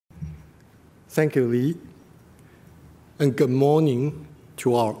Thank you, Lee. And good morning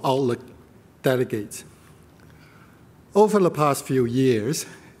to our Outlook delegates. Over the past few years,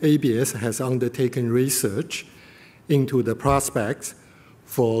 ABARES has undertaken research into the prospects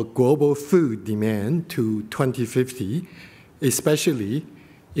for global food demand to 2050, especially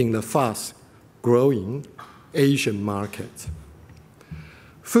in the fast-growing Asian market.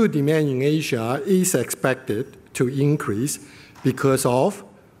 Food demand in Asia is expected to increase because of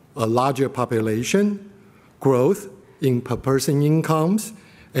a larger population, growth in per-person incomes,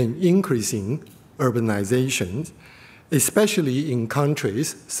 and increasing urbanization, especially in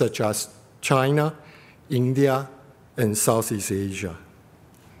countries such as China, India, and Southeast Asia.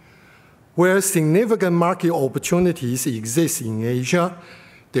 Where significant market opportunities exist in Asia,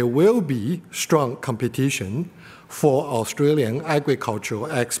 there will be strong competition for Australian agricultural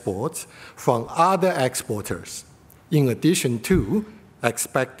exports from other exporters, in addition to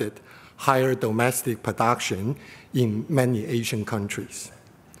expected higher domestic production in many Asian countries.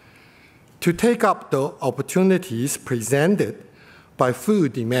 To take up the opportunities presented by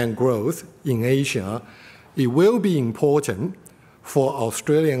food demand growth in Asia, it will be important for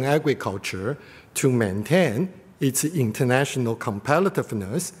Australian agriculture to maintain its international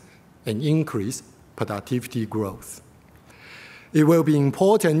competitiveness and increase productivity growth. It will be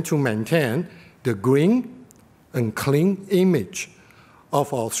important to maintain the green and clean image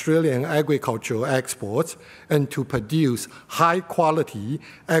of Australian agricultural exports and to produce high-quality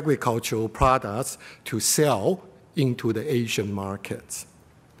agricultural products to sell into the Asian markets.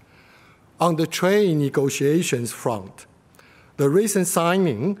 On the trade negotiations front, the recent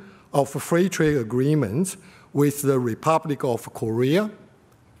signing of free trade agreements with the Republic of Korea,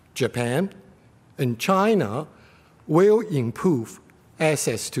 Japan, and China will improve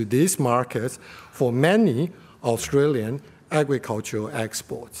access to these markets for many Australian agricultural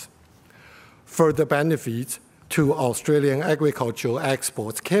exports. Further benefits to Australian agricultural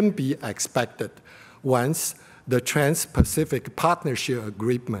exports can be expected once the Trans-Pacific Partnership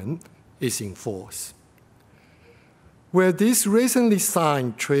Agreement is in force. Where these recently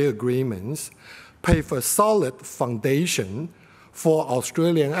signed trade agreements pave a solid foundation for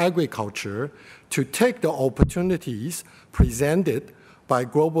Australian agriculture to take the opportunities presented by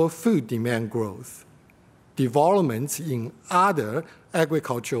global food demand growth, developments in other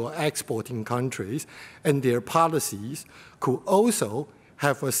agricultural exporting countries and their policies could also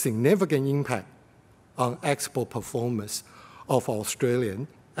have a significant impact on export performance of Australian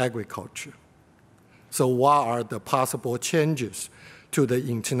agriculture. So what are the possible changes to the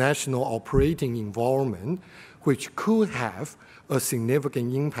international operating environment which could have a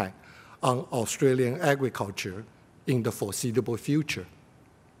significant impact on Australian agriculture in the foreseeable future?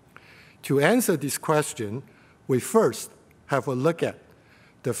 To answer this question, we first have a look at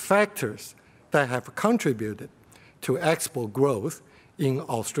the factors that have contributed to export growth in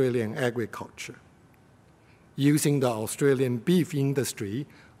Australian agriculture. Using the Australian beef industry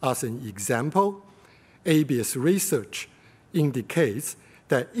as an example, ABARES research indicates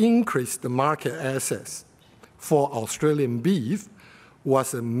that increased market access for Australian beef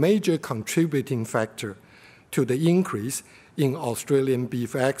was a major contributing factor to the increase in Australian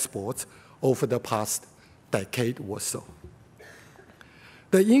beef exports over the past decade or so.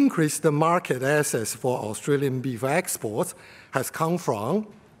 The increased market access for Australian beef exports has come from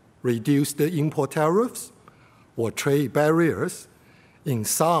reduced import tariffs or trade barriers in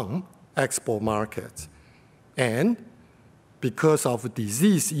some export markets, and because of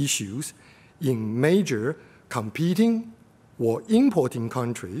disease issues in major competing or importing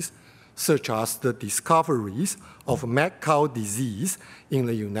countries, such as the discoveries of mad cow disease in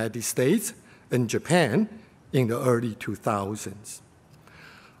the United States and Japan in the early 2000s.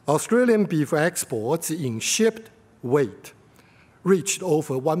 Australian beef exports in shipped weight reached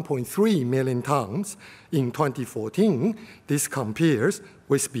over 1.3 million tons in 2014. This compares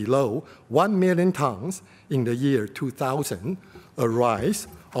with below 1 million tons in the year 2000, a rise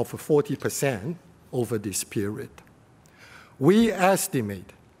of 40% over this period. We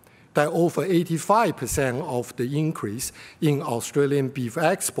estimate that over 85% of the increase in Australian beef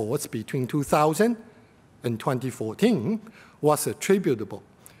exports between 2000 and 2014 was attributable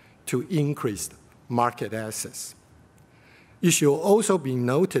to increased market access. It should also be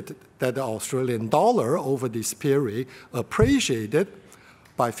noted that the Australian dollar over this period appreciated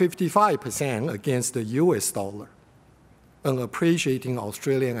by 55% against the US dollar. An appreciating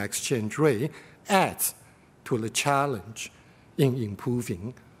Australian exchange rate adds to the challenge in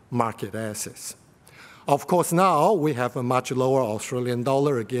improving market access. Of course, now we have a much lower Australian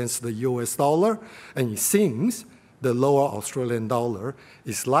dollar against the US dollar, and it seems the lower Australian dollar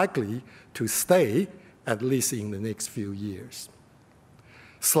is likely to stay at least in the next few years.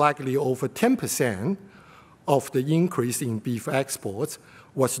 Slightly over 10% of the increase in beef exports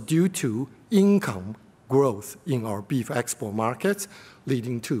was due to income growth in our beef export markets,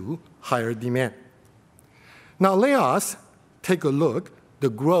 leading to higher demand. Now let us take a look at the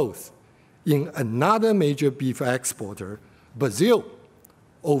growth in another major beef exporter, Brazil,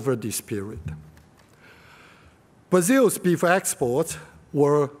 over this period. Brazil's beef exports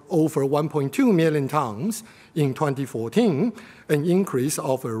were over 1.2 million tons in 2014, an increase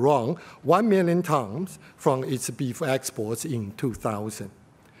of around 1 million tons from its beef exports in 2000.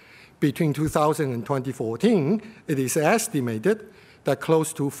 Between 2000 and 2014, it is estimated that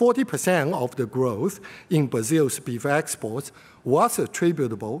close to 40% of the growth in Brazil's beef exports was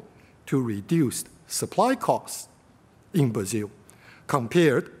attributable to reduced supply costs in Brazil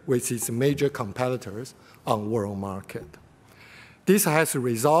compared with its major competitors on the world market. This has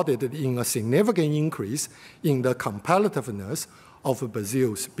resulted in a significant increase in the competitiveness of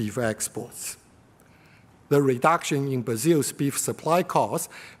Brazil's beef exports. The reduction in Brazil's beef supply costs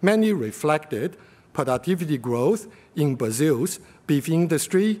mainly reflected productivity growth in Brazil's beef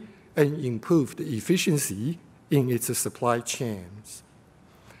industry and improved efficiency in its supply chains.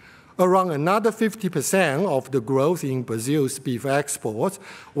 Around another 50% of the growth in Brazil's beef exports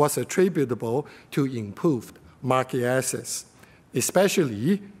was attributable to improved market access,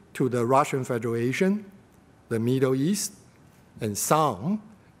 especially to the Russian Federation, the Middle East, and some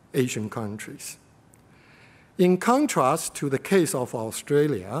Asian countries. In contrast to the case of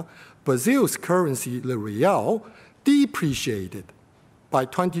Australia, Brazil's currency, the real, depreciated by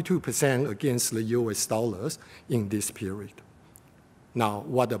 22% against the US dollars in this period. Now,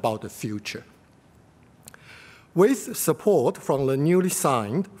 what about the future? With support from the newly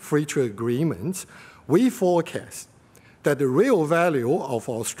signed free trade agreements, we forecast that the real value of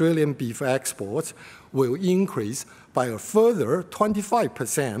Australian beef exports will increase by a further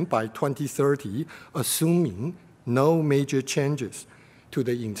 25% by 2030, assuming no major changes to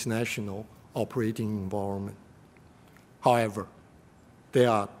the international operating environment. However, there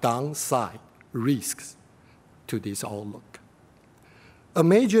are downside risks to this outlook. A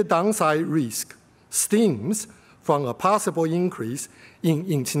major downside risk stems from a possible increase in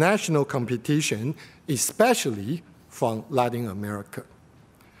international competition, especially from Latin America.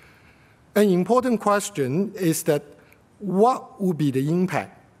 An important question is that what would be the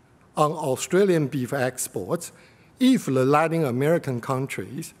impact on Australian beef exports if the Latin American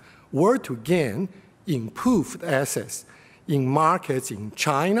countries were to gain improved access in markets in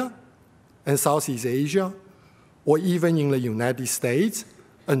China and Southeast Asia, or even in the United States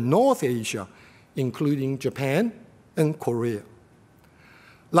and North Asia, including Japan and Korea.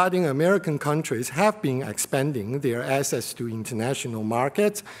 Latin American countries have been expanding their access to international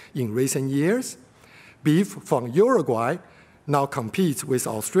markets in recent years. Beef from Uruguay now competes with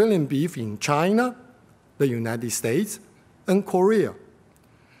Australian beef in China, the United States, and Korea.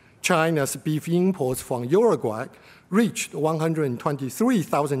 China's beef imports from Uruguay reached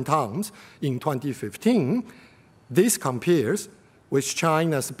 123,000 tons in 2015. This compares with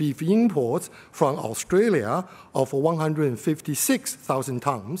China's beef imports from Australia of 156,000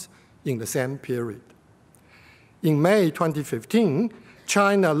 tons in the same period. In May 2015,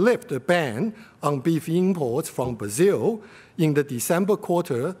 China lifted a ban on beef imports from Brazil. In the December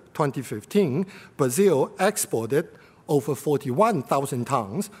quarter 2015, Brazil exported over 41,000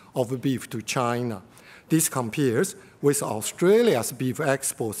 tons of beef to China. This compares with Australia's beef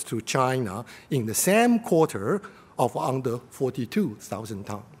exports to China in the same quarter of under 42,000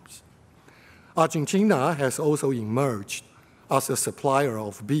 tons. Argentina has also emerged as a supplier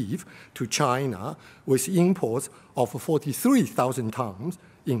of beef to China with imports of 43,000 tons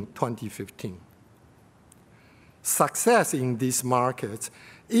in 2015. Success in these markets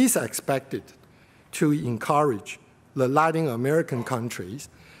is expected to encourage the Latin American countries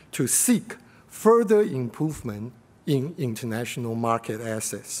to seek further improvement in international market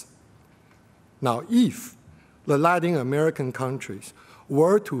access. Now, if the Latin American countries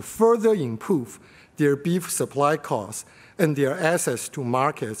were to further improve their beef supply costs and their access to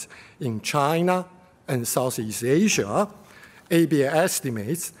markets in China and Southeast Asia, ABARES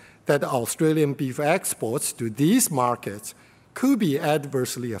estimates that Australian beef exports to these markets could be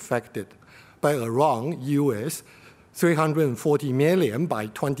adversely affected by around US $340 million by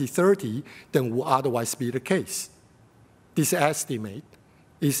 2030 than would otherwise be the case. This estimate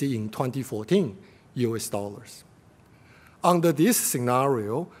is in 2014 US dollars. Under this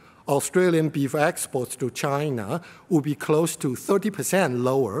scenario, Australian beef exports to China would be close to 30%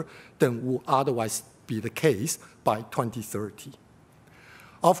 lower than would otherwise be the case by 2030.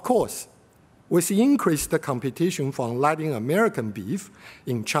 Of course, with increased competition from Latin American beef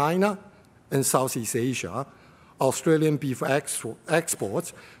in China and Southeast Asia, Australian beef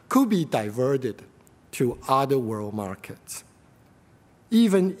exports could be diverted to other world markets.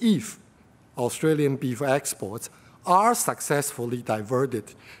 Even if Australian beef exports are successfully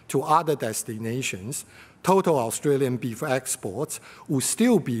diverted to other destinations, total Australian beef exports will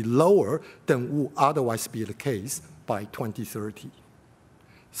still be lower than would otherwise be the case by 2030.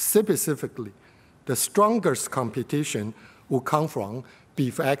 Specifically, the strongest competition will come from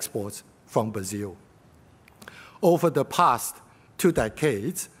beef exports from Brazil. Over the past 2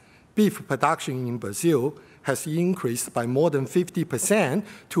 decades, beef production in Brazil has increased by more than 50%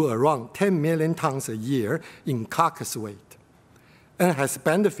 to around 10 million tons a year in carcass weight, and has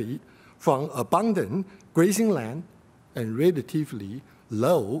benefited from abundant grazing land and relatively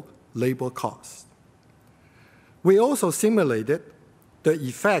low labor costs. We also simulated the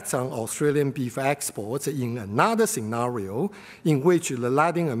effects on Australian beef exports in another scenario in which the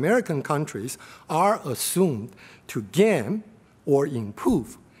Latin American countries are assumed to gain or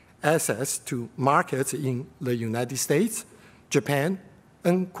improve access to markets in the United States, Japan,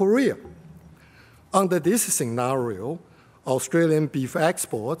 and Korea. Under this scenario, Australian beef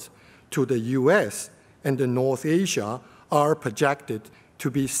exports to the US and North Asia are projected to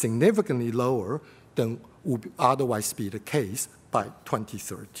be significantly lower than would otherwise be the case by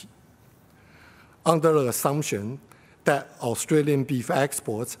 2030. Under the assumption that Australian beef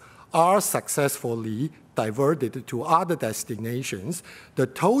exports are successfully diverted to other destinations, the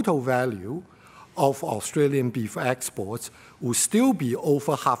total value of Australian beef exports will still be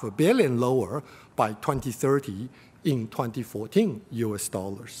over $500 million lower by 2030 in 2014 US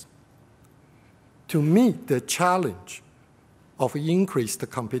dollars. To meet the challenge of increased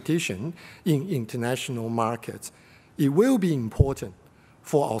competition in international markets, it will be important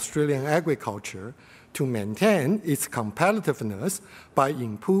for Australian agriculture to maintain its competitiveness by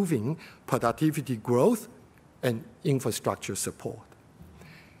improving productivity growth and infrastructure support.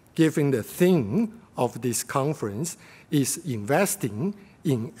 Given the theme of this conference is investing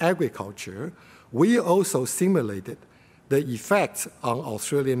in agriculture, we also simulated the effects on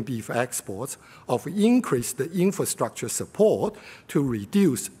Australian beef exports of increased infrastructure support to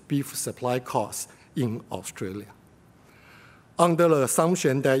reduce beef supply costs in Australia. Under the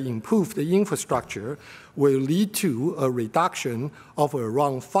assumption that improved infrastructure will lead to a reduction of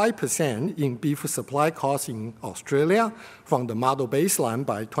around 5% in beef supply costs in Australia from the model baseline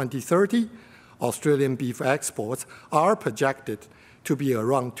by 2030, Australian beef exports are projected to be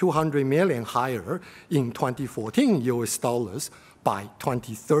around $200 million higher in 2014 US dollars by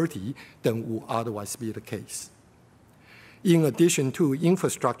 2030 than would otherwise be the case. In addition to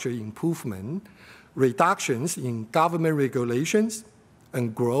infrastructure improvement, reductions in government regulations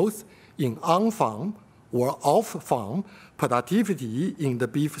and growth in on-farm or off-farm productivity in the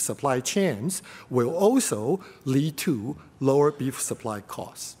beef supply chains will also lead to lower beef supply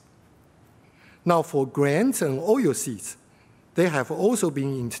costs. Now, for grains and oilseeds, there have also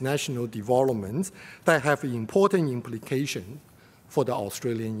been international developments that have important implications for the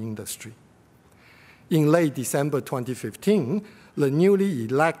Australian industry. In late December 2015, the newly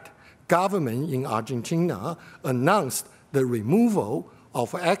elected government in Argentina announced the removal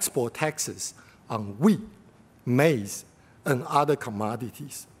of export taxes on wheat, maize, and other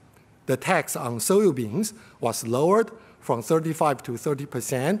commodities. The tax on soybeans was lowered from 35% to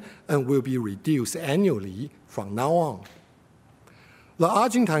 30% and will be reduced annually from now on. The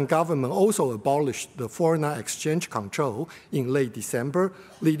Argentine government also abolished the foreign exchange control in late December,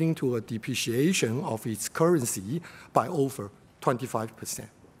 leading to a depreciation of its currency by over 25%.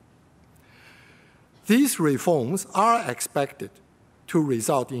 These reforms are expected to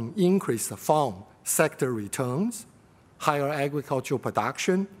result in increased farm sector returns, higher agricultural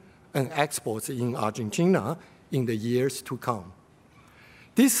production, and exports in Argentina in the years to come.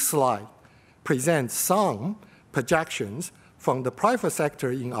 This slide presents some projections from the private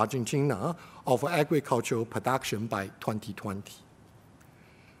sector in Argentina of agricultural production by 2020.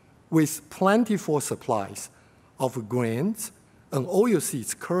 With plentiful supplies of grains and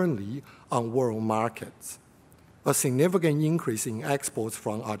oilseeds currently on world markets, a significant increase in exports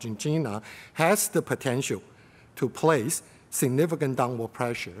from Argentina has the potential to place significant downward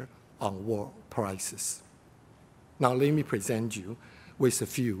pressure on world prices. Now let me present you with a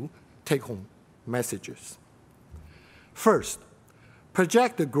few take-home messages. First,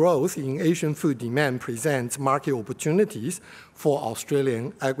 projected growth in Asian food demand presents market opportunities for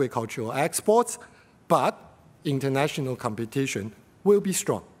Australian agricultural exports, but international competition will be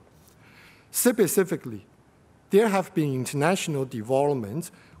strong. Specifically, there have been international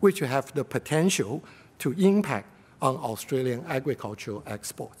developments which have the potential to impact on Australian agricultural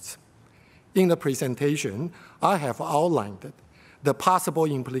exports. In the presentation, I have outlined the possible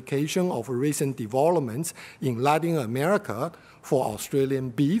implication of recent developments in Latin America for Australian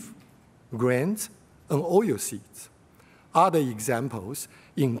beef, grains, and oilseeds. Other examples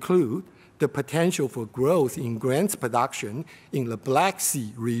include the potential for growth in grains production in the Black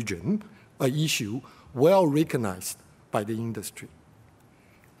Sea region, an issue well recognized by the industry.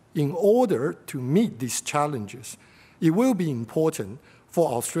 In order to meet these challenges, it will be important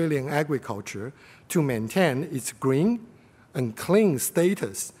for Australian agriculture to maintain its green and clean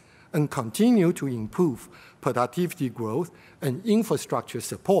status and continue to improve productivity growth and infrastructure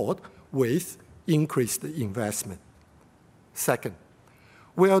support with increased investment. Second,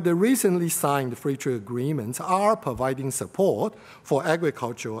 while the recently signed free trade agreements are providing support for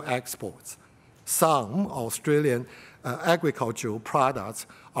agricultural exports, some Australian agricultural products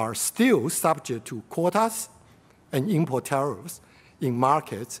are still subject to quotas and import tariffs in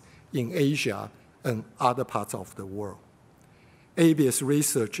markets in Asia and other parts of the world. ABARES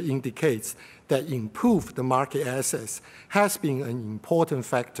research indicates that improved market access has been an important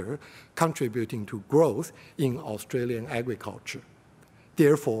factor contributing to growth in Australian agriculture.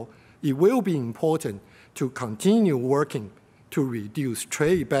 Therefore, it will be important to continue working to reduce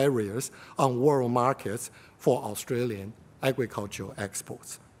trade barriers on world markets for Australian agricultural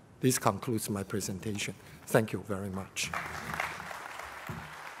exports. This concludes my presentation. Thank you very much.